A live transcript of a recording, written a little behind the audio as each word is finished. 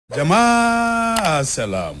Jama'a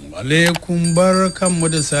assalamu alaikum, barkanmu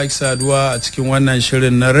da sake saduwa a cikin wannan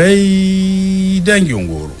shirin na Rai Dangin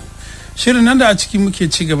goro. Shirin nan da a ciki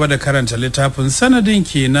muke ci gaba da karanta littafin Sanadin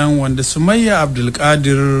Kenan wanda Sumayya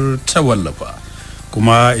Abdulkadir ta wallafa.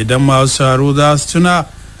 Kuma idan masu saro za su tuna,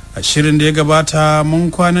 a shirin da ya gabata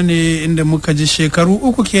mun kwana ne inda muka ji shekaru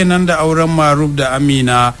 3 kenan da auren Maruf da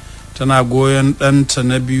Amina. Tana goyon ɗanta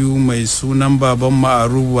na biyu mai sunan baban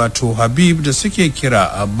Ma'aruf wato Habib da suke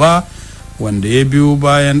kira Abba, wanda ya biyo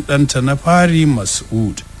bayan ɗanta na fari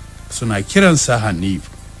Mas'ud, suna kiransa Hanif.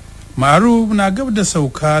 Ma'aruf na gab da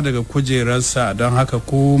sauka daga kujerarsa, don haka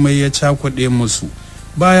komai ya cakuɗe musu,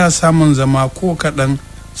 baya samun zama ko kaɗan.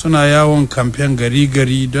 Suna yawon kamfen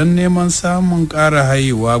gari-gari don neman samun ƙara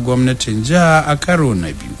haihuwa gwamnatin jiha a karo na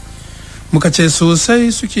biyu. Muka ce sosai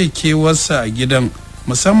suke kewarsa a gidan,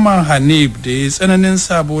 musamman Hanif da ya tsananin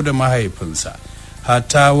sabo da mahaifinsa,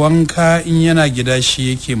 hata wanka in yana gida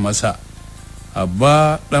shi yake masa.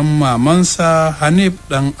 Abba ɗan mamansa, Hanif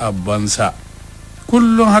ɗan abbansa.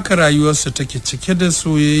 Kullum haka rayuwarsu take cike da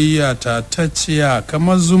soyayya tatacciya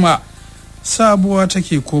kamar zuma, sabuwa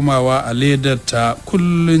take komawa a ledarta,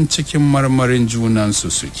 kullum cikin marmarin junansu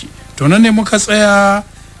suke. To nan ne muka tsaya,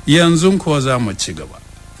 yanzu kuwa za mu ci gaba.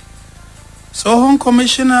 Tsohon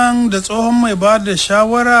kwamishinan da tsohon mai ba da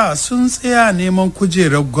shawara sun tsaya neman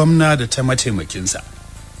kujerar gwamna da ta mataimakinsa.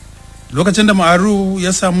 Lokacin da Ma'aru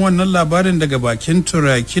ya samu wannan labarin daga bakin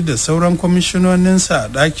turaki da sauran kwamishinoninsa a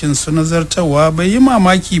ɗakin su nazartarwa, bai yi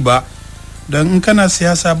mamaki ba, don in kana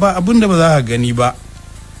siyasa ba abin da ba za ka gani ba.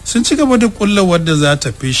 Sun ci gaba da ƙulla wadda za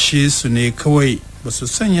ta fishe su ne kawai, ba su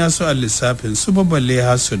sanya su a lissafin su ba, balle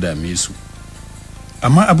har su dame su.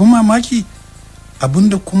 Amma abin mamaki, abin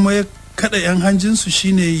da kuma ya kada 'yan hanjinsu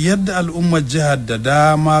shine yadda al'ummar jihar da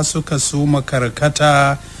dama suka so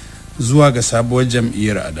makarkata zuwa ga sabuwar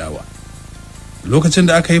jam'iyyar adawa. Lokacin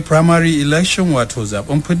da aka yi primary election, wato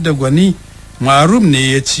zaben fidda gwani, Ma'arum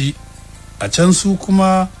ne ya ci, a can su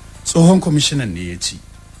kuma tsohon kwamishinan ne ya ci.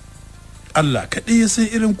 Allah kaɗai ya san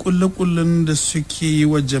irin kulle-kullen da suke yi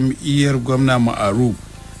wa jam'iyyar gwamna Ma'arum.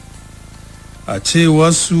 A ce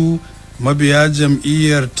wasu mabiya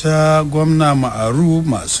jam'iyyar ta gwamna Ma'aru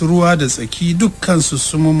masu ruwa da tsaki dukkansu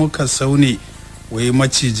sumu muka saune wai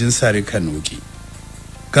macijin sare kanoki.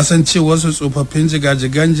 Kasance wasu tsofaffin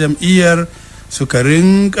jigajigan jam'iyyar suka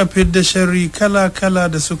rinka fidda sharri kala-kala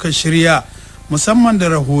da suka shirya, musamman da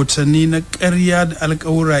rahotanni na ƙarya da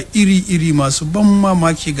alƙawura iri-iri masu ban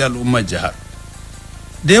mamaki ga al'ummar jihar.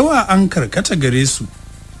 Da yawa an karkata gare su,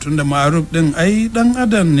 tunda Ma'aruf ɗin ai ɗan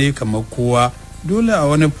adam ne kamar kowa, dole a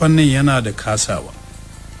wani fannin yana da kasawa.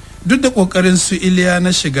 Duk da kokarin su Iliya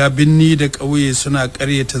na shiga binni da ƙauye suna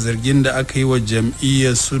ƙaryata zargin da aka yi wa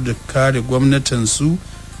jam'iyyar su da kare gwamnatin su,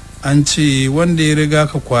 an ce wanda ya riga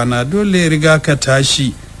ka kwana dole ya riga ka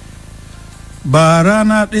tashi. Ba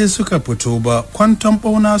rana ɗaya suka fito ba, kwanton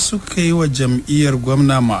ɓauna suka yi wa jam'iyyar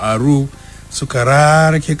gwamna Ma'aru, suka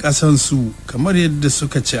rarake ƙasan su kamar yadda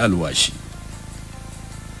suka ci alwashi.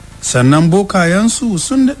 Sannan bokayensu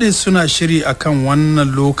sun daɗe suna shiri akan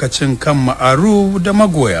wannan lokacin kan Ma'aru da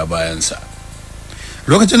magoya bayansa.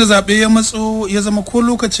 Lokacin da zaɓe ya matso, ya zama ko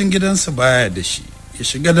lokacin gidansa baya da shi, ya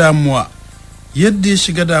shiga damuwa. Yadda ya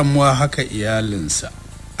shiga damuwa haka iyalinsa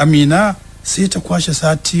Amina sai ta kwashe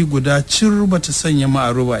sati guda cir bata sanya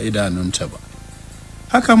Ma'aru ba idanunta ba.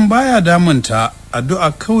 Hakan baya damunta,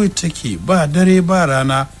 addu'a kawai take ba dare ba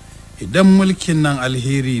rana. Idan mulkin nan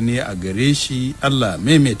alheri ne a gare shi, Allah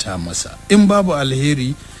maimaita masa, in babu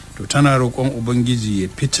alheri to tana roƙon Ubangiji ya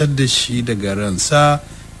fitar da shi daga ransa,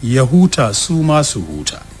 ya huta su masu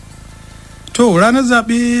huta. To ranar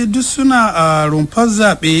zaɓe duk suna a rumfar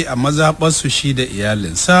zaɓe a mazaɓarsu shi da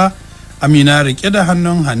iyalinsa. Amina riƙe da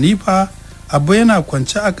hannun Hanifa, Abu yana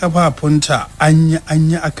kwance a ƙafafunta, anya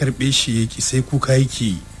a karɓe shi yaki sai kuka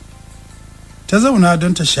yake. Ta zauna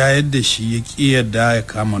don ta shayar da shi, ya ƙi yadda ya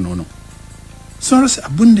kama nono. Sun rasa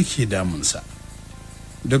abin da ke damunsa.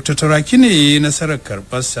 Dr. Turaki ne ya yi nasarar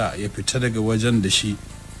karɓarsa, ya fita daga wajen da shi.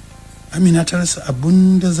 Amina ta rasa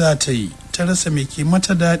abin da za ta yi, ta rasa mai ke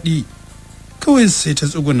mata daɗi, kawai sai ta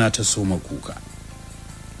tsuguna ta soma kuka.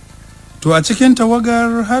 To a cikin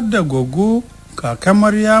tawagar har da gogo, kaka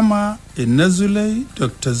Maryama, Inna Zulai,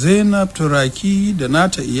 Dr. Zainab Turaki da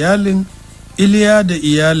nata iyalin, Iliya da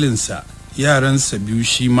iyalinsa, yaransa biyu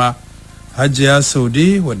shi ma, Hajiya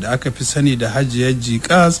Saude wadda aka fi sani da Hajiya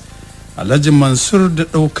Jikas, Alhaji Mansur da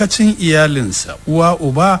ɗaukacin iyalinsa, uwa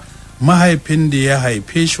uba, mahaifin da ya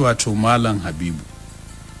haife shi wato Malam Habibu.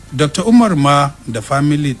 Dr. Umar ma da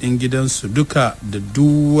family ɗin gidansu duka da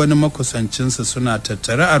duk wani makusancinsa suna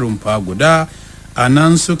tattare a rumfa guda, a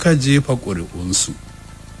nan suka jefa ƙuri'unsu.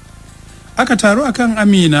 aka taru akan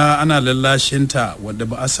Amina ana lallashinta wadda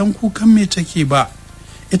ba a san kukan me take ba,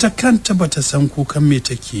 ita kanta bata san kukan me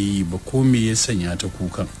take yi ba ko me ya sanya ta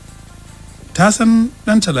kukan. Ta san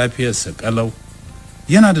ɗanta lafiyarsa ƙalau,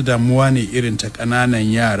 yana da damuwa ne irin ta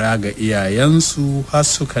ƙananan yara ga iyayensu har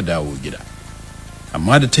suka dawo gida.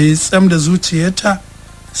 Amma da ta yi tsam da zuciyarta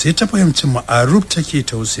sai ta fahimci Ma'aruf take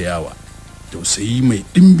tausayawa, tausayi mai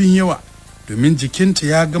ɗimbin yawa, domin jikinta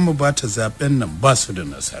ya gama ba ta zaben nan ba su da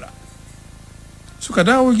nasara. Suka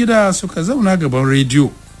dawo gida suka zauna gaban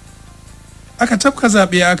rediyo, aka tafka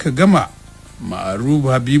zaɓe aka gama. Ma'aruf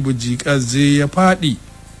Habibu Jikaze ya faɗi,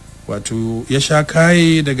 wato ya sha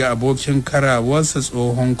kaye daga abokin karawarsa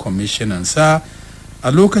tsohon kwamishinansa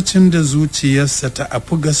a lokacin da zuciyarsa ta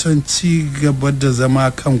afi gason ci gaba da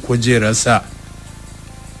zama kan kujerarsa.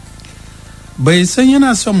 Bai san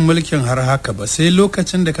yana son mulkin har haka ba sai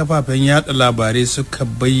lokacin da kafafen yada labarai suka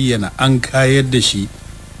bayyana an kayar da shi,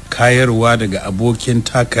 kayarwa daga abokin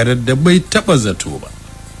takarar da bai taba zato ba.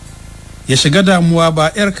 Ya shiga damuwa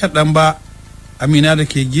ba 'yar kaɗan ba. Amina da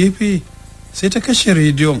ke gefe sai ta kashe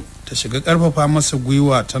rediyon, ta shiga ƙarfafa masa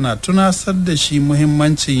gwiwa, tana tunasar da shi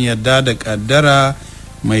muhimmancin yadda da ƙaddara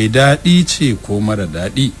mai daɗi ce ko mara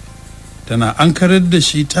daɗi, tana ankarar da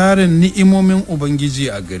shi tarin ni'imomin ubangiji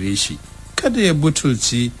a gare shi, kada ya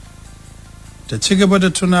butulci. Ta ci gaba da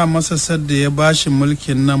tuna masa sadda ya bashi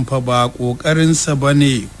mulkin nan fa ba ƙoƙarinsa ba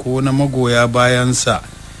ne ko na magoya bayansa,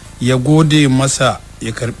 ya gode masa,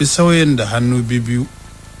 ya karɓi sauyin da hannu biyu,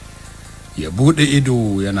 ya buɗe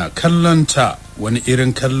ido yana kallonta, wani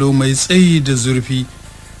irin kallo mai tsayi da zurfi.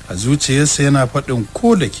 A zuciyarsa yana faɗin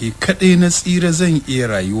ko da ke kaɗai na tsira zan iya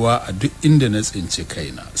rayuwa a duk inda na tsinci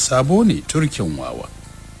kaina, sabo ne turkin wawa.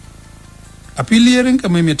 A fili ya rinka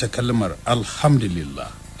maimaita kalmar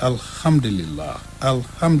alhamdulillah, alhamdulillah,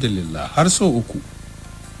 alhamdulillah har so uku.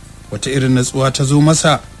 Wata irin natsuwa ta zo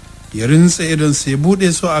masa, ya rintsa idonsa ya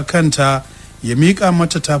buɗe su a kanta, ya miƙa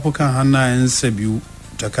mata tafukan hannayensa biyu,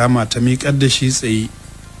 ta kama ta miƙar da shi tsaye.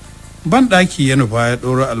 Ban ɗaki ya nufa ya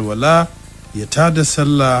ɗora alwala, ya tada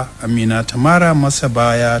sallah. Amina ta mara masa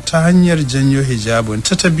baya ta hanyar janyo hijabin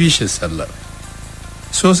ta bi shi sallar.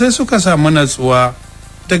 Sosai suka samu natsuwa.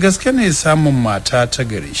 Da gaske ne samun mata ta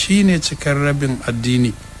gari shine cikar rabin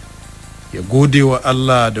addini. Ya gode wa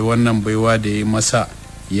Allah da wannan baiwa da ya masa,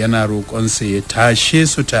 yana roƙonsa ya tashe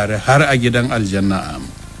su tare har a gidan aljanna.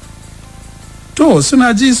 To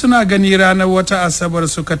suna ji suna gani ranar wata asabar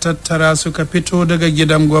suka tattara suka fito daga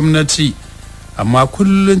gidan gwamnati, amma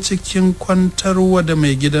kullum cikin kwantarwa da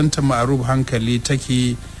mai gidanta Ma'aruf hankali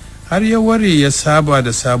take, har ya ware ya saba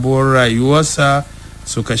da sabuwar rayuwarsa.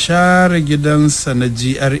 Suka share gidansa na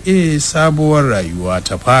GRA, sabuwar rayuwa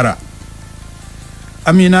ta fara.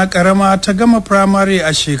 Amina karama ta gama firamare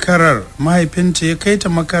a shekarar, mahaifinta ya kai ta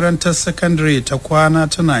makarantar sakandare ta kwana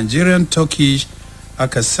ta Nigerian Turkish,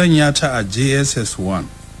 aka sanya ta a JSS 1.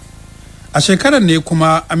 A shekarar ne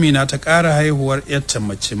kuma Amina ta ƙara haihuwar yarta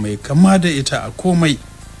mace mai kama da ita a komai.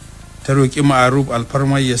 Ta roƙi Ma'aruf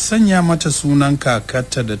alfarmar ya sanya mata sunan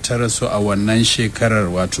kakarta da ta rasu a wannan shekarar,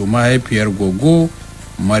 wato mahaifiyar gogo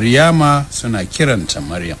Maryama, suna kiranta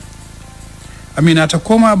Maryam. Amina ta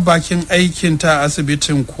koma bakin aikinta a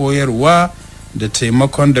asibitin koyarwa da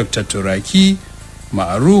taimakon Dr. Turaki.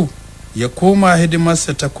 Ma'aruf ya koma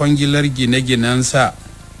hidimarsa ta kwangilar gine-ginensa,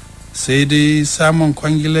 sai dai samun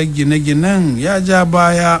kwangilar gine-ginen ya ja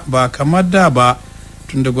baya ba kamar da ba,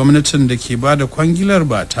 tunda gwamnatin da ke bada kwangilar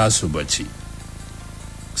ba tasu bace.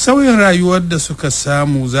 Sauyin rayuwar da suka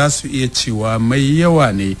samu za su iya cewa mai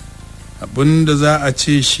yawa ne. Abinda za a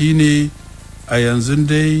ce shine a yanzu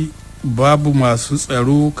dai babu masu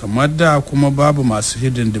tsaro kamar da, kuma babu masu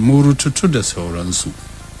hidindimu rututu da sauransu.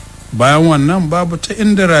 Bayan wannan babu ta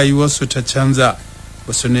inda rayuwarsu ta canza,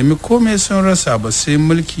 ba su nemi komai sun rasa ba sai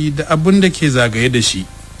mulki da abin da ke zagaye da shi.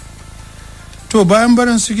 To bayan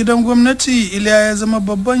barin su gidan gwamnati, Iliya ya zama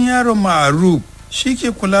babban yaron Ma'aruf, shi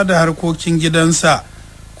ke kula da harkokin gidansa,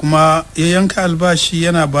 kuma ya yanka albashi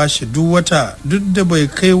yana bashi duk wata, duk da bai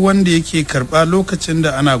kai wanda yake karba lokacin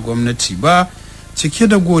da ana gwamnati ba. Cike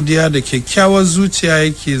da godiya da kyakkyawar zuciya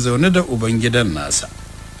yake zaune da ubangidan nasa.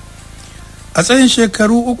 A tsayin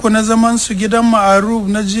shekaru uku na zaman su gidan Ma'aruf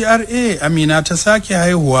na GRA, Amina ta sake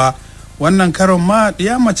haihuwa, wannan karon ma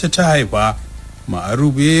ɗiya mace ta haifa.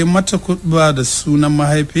 Ma'aruf ya yi mata kuɗba da sunan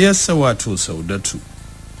mahaifiyarsa, wato Saudatu.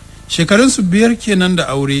 Shekarunsu 5 kenan da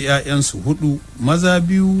aure, 'ya'yansu 4, maza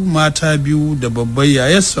 2 mata 2 da babbar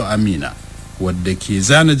yayarsu Amina, wadda ke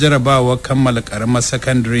zana jarabawa kammala karamar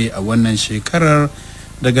sakandare a wannan shekarar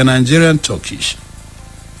daga Nigerian Turkish.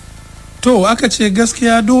 To aka ce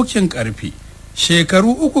gaskiya dokin karfi.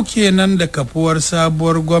 Shekaru 3 kenan da kafuwar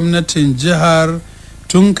sabuwar gwamnatin jihar,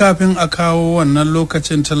 tun kafin a kawo wannan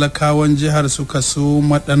lokacin talakawan jihar suka so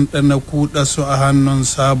maɗanɗana kuɗa su a hannun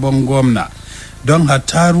sabon gwamna don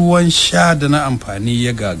hatta ruwan sha da na amfani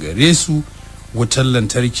ya gagare su. Wutar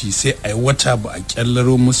lantarki sai a wata ba a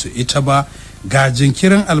kyallaro musu ita ba, ga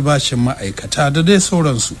jinkirin albashin ma'aikata da dai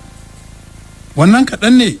sauransu. Wannan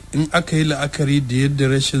kaɗan ne in aka yi la'akari da yadda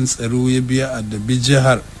rashin tsaro ya biya addabi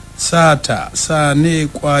jihar, sata, sane,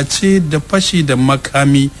 kwace da fashi da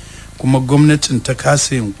makami, kuma gwamnatin ta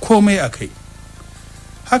kasa yin komai a kai.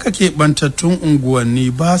 Haka ke bantattun unguwanni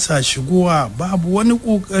ba sa shigowa, babu wani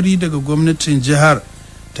ƙoƙari daga gwamnatin jihar,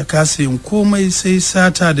 ta kasa yin komai sai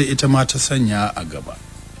sata da ita ma ta sanya a gaba.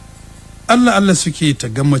 Allah suke ta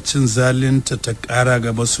gama cin zalinta ta ƙara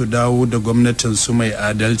gaba su dawo da gwamnatin su mai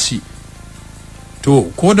adalci.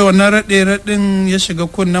 To, ko da wannan raɗe-raɗin ya shiga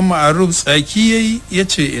kunnen Ma'aruf, tsaki yayi ya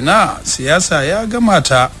ce ina siyasa ya gama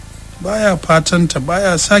ta, baya fatanta,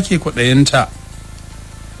 baya sake kwaɗayinta.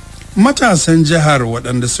 Matasan jihar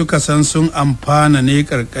waɗanda suka san sun amfana ne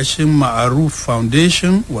ƙarƙashin Ma'aruf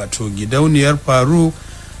Foundation, wato gidauniyar Faru,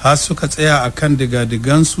 har suka tsaya a kan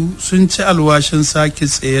digadigansu, sun ci alwashin sake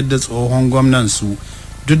tsayar da tsohon gwamnansu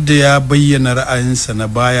duk da ya bayyana ra'ayinsa na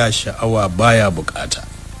baya sha'awa baya bukata.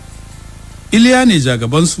 Iliya ne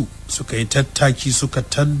jagabansu suka yi tattaki suka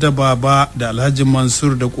tadda baba da Alhaji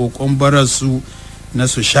Mansur da kokon bararsu na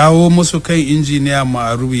su shawo musu kan injiniya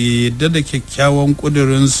Ma'aruf ya yadda da kyakkyawan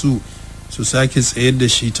kudirinsu su sake tsayar da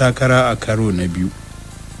shi takara a karo na biyu.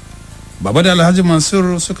 Baba da Alhaji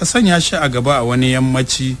Mansur suka sanya shi a gaba a wani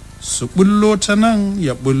yammaci, su bullo ta nan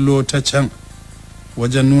ya bullo ta can.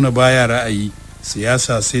 Wajen nuna baya ra'ayi,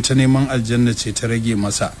 siyasa sai ta neman aljanna ce ta rage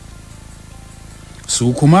masa.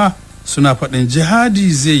 Su kuma suna faɗin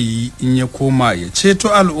jihadi zai yi in ya koma ya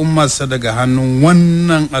ceto al'ummarsa daga hannun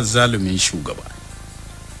wannan azzalumin shugaba.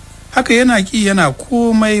 Haka yana ƙi yana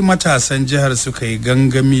komai, matasan jihar suka yi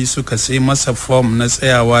gangami suka sai masa fom na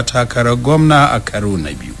tsayawa takarar gwamna a karo na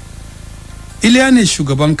biyu. Iliya ne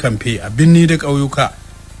shugaban kamfe a birni da ƙauyuka,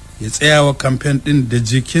 ya tsayawa kamfen ɗin da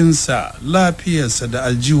jikinsa, lafiyarsa da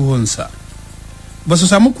aljihunsa. Ba su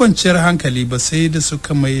samu kwanciyar hankali ba sai da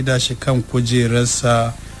suka maida shi kan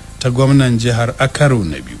kujerarsa ta gwamnan jihar a karo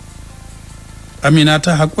na biyu. Amina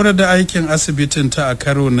ta haƙura da aikin asibitin ta a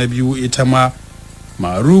karo na biyu, ita ma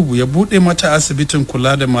Ma'aruf ya buɗe mata asibitin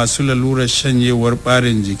kula da masu lalurar shanyewar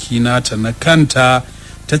ɓarin jiki nata na kanta,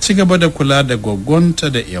 ta ci gaba da kula da gwaggonta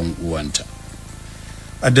da 'yan uwanta.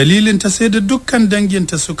 A dalilin ta sai da dukkan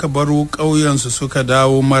danginta suka baro ƙauyensu suka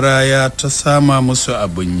dawo maraya, ta sama musu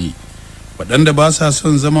abin yi. Waɗanda ba sa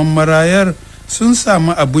son zaman marayar sun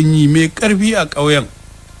samu abin yi mai ƙarfi a ƙauyen.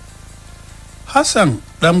 Hassan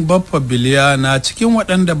ɗan baffa Biliya na cikin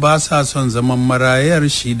waɗanda ba sa son zaman marayar,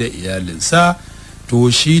 shi da iyalinsa, to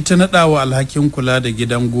shi ta naɗa wa alhakin kula da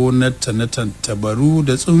gidan gonarta na tantabaru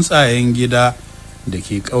da tsuntsayen gida da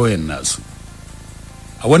ke ƙauyen nasu.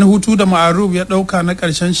 A wani hutu da Ma'aruf ya ɗauka na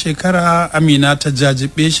ƙarshen shekara, Amina ta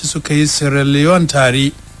jajibe shi suka yi Sierra Leone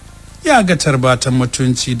tare. Ya ga tarbatan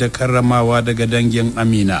mutunci da karramawa daga dangin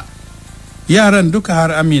Amina. Yaran duka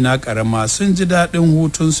har Amina ƙarama sun ji daɗin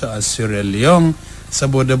hutunsu a Sierra Leone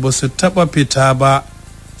saboda ba su taɓa fita ba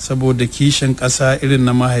saboda kishin ƙasa irin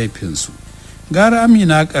na mahaifinsu. Gara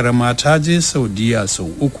Amina ƙarama ta je Saudiya sau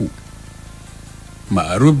 3.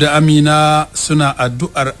 Ma'aruf da Amina suna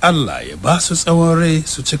addu'ar Allah ya ba su tsawon rai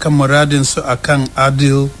su cika muradinsu a kan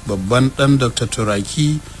Adil, babban ɗan Dr.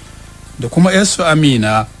 Turaki, da kuma yarsu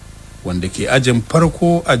Amina wanda ke ajin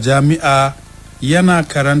farko a jami'a yana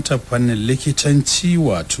karanta fannin likitanci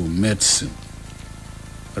wato medicine.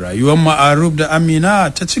 Rayuwar Ma'aruf da Amina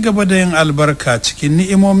ta ci gaba da yin albarka cikin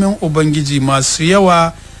ni'imomin Ubangiji masu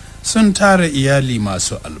yawa, sun tara iyali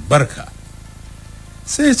masu albarka.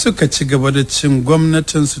 Sai suka ci gaba da cin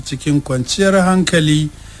gwamnatinsu cikin kwanciyar hankali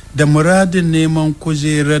da muradin neman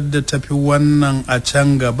kujerar da tafi wannan a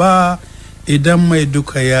can gaba idan mai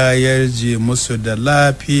duka ya yarje musu da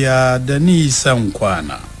lafiya da nisan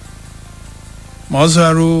kwana.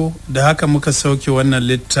 Mausaro, da haka muka sauke wannan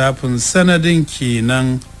littafin Sanadin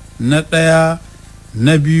Kenan na 1,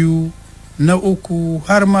 na 2, na 3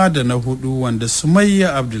 har ma da na 4 wanda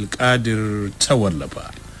Sumayya Abdulkadir ta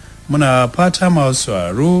wallafa. Muna fata masu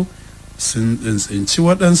aro sun tsintsinci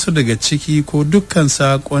waɗansu daga ciki ko dukkan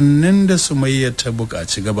saƙonnin da Sumayya ta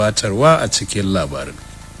buƙaci gabatarwa a cikin labarin.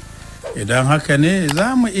 Idan haka ne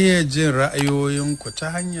za mu iya jin ra'ayoyinku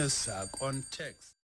ta hanyar saƙon text.